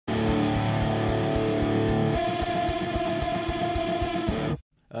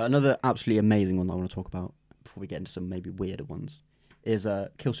Another absolutely amazing one that I want to talk about before we get into some maybe weirder ones is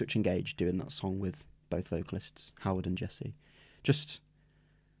Killswitch Engage doing that song with both vocalists, Howard and Jesse. Just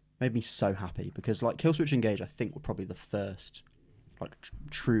made me so happy because like Killswitch Engage I think were probably the first like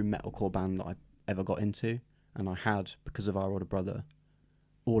true metalcore band that I ever got into, and I had, because of our older brother,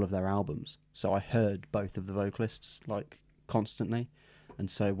 all of their albums. So I heard both of the vocalists like constantly, and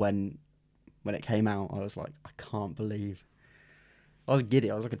so when it came out I was like, I can't believe, I was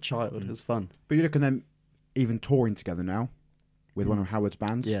giddy, I was like a child. It was fun. But you look at them even touring together now with one of Howard's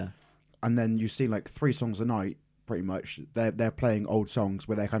bands, and then you see like 3 songs a night pretty much, they're playing old songs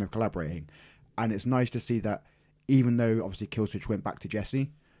where they're kind of collaborating, and it's nice to see that even though obviously Killswitch went back to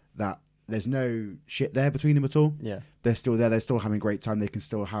Jesse, that there's no shit there between them at all. They're still there, they're still having a great time, they can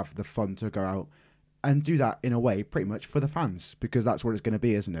still have the fun to go out and do that in a way pretty much for the fans, because that's what it's going to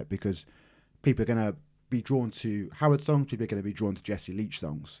be, isn't it? Because people are going to be drawn to Howard songs, people are going to be drawn to Jesse Leach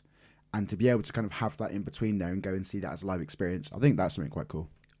songs, and to be able to kind of have that in between there and go and see that as a live experience, I think that's something quite cool.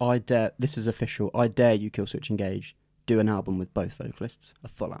 I dare, this is official, I dare you, Killswitch Engage, do an album with both vocalists, a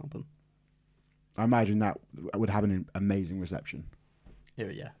full album. I imagine that would have an amazing reception.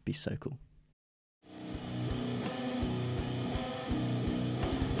 Yeah, be so cool.